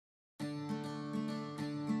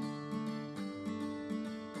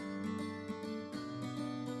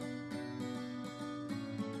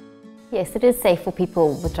Yes, it is safe for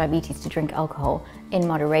people with diabetes to drink alcohol in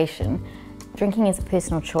moderation. Drinking is a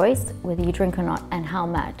personal choice, whether you drink or not and how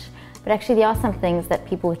much. But actually there are some things that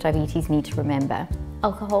people with diabetes need to remember.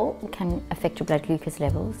 Alcohol can affect your blood glucose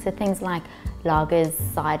levels, so things like lagers,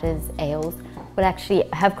 ciders, ales will actually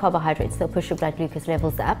have carbohydrates that will push your blood glucose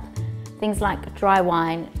levels up. Things like dry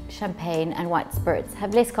wine, champagne and white spirits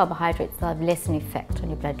have less carbohydrates, they'll have less an effect on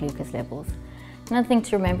your blood glucose levels. Another thing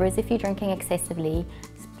to remember is if you're drinking excessively,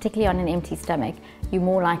 particularly on an empty stomach, you're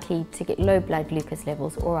more likely to get low blood glucose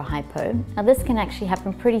levels or a hypo. Now this can actually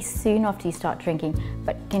happen pretty soon after you start drinking,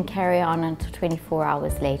 but can carry on until 24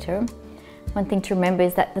 hours later. One thing to remember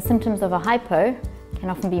is that the symptoms of a hypo can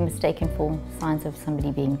often be mistaken for signs of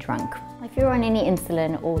somebody being drunk. If you're on any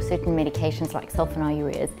insulin or certain medications like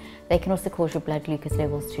sulfonylureas, they can also cause your blood glucose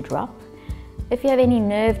levels to drop. If you have any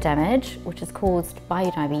nerve damage, which is caused by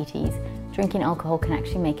your diabetes, drinking alcohol can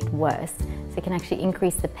actually make it worse. So it can actually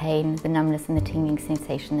increase the pain, the numbness and the tingling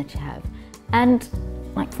sensation that you have. And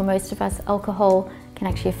like for most of us, alcohol can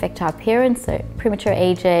actually affect our appearance, so premature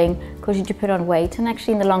aging, cause you to put on weight, and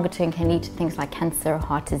actually in the longer term can lead to things like cancer,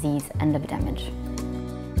 heart disease and liver damage.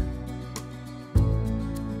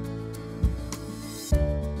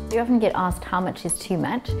 You often get asked how much is too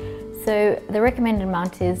much. So the recommended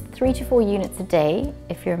amount is 3 to 4 units a day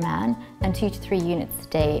if you're a man and 2 to 3 units a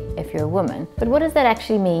day if you're a woman. But what does that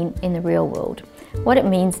actually mean in the real world? What it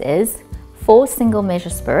means is 4 single measure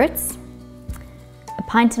spirits, a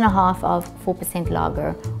pint and a half of 4%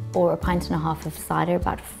 lager or a pint and a half of cider,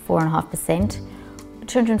 about 4.5%,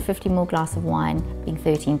 250 ml glass of wine being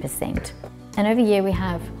 13%. And over here we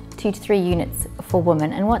have 2 to 3 units for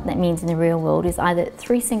women, and what that means in the real world is either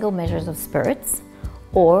 3 single measures of spirits,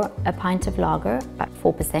 or a pint of lager, about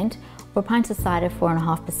 4%, or a pint of cider,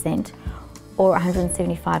 4.5%, or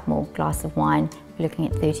 175 ml glass of wine, looking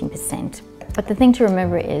at 13%. But the thing to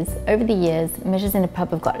remember is, over the years, measures in a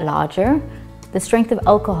pub have got larger, the strength of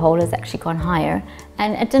alcohol has actually gone higher,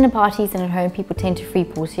 and at dinner parties and at home, people tend to free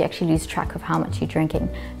pour, so you actually lose track of how much you're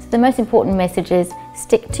drinking. So the most important message is,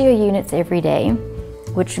 stick to your units every day,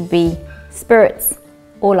 which would be spirits,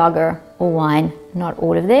 or lager, or wine, not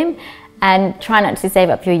all of them, and try not to save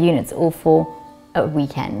up your units all for a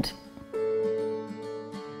weekend.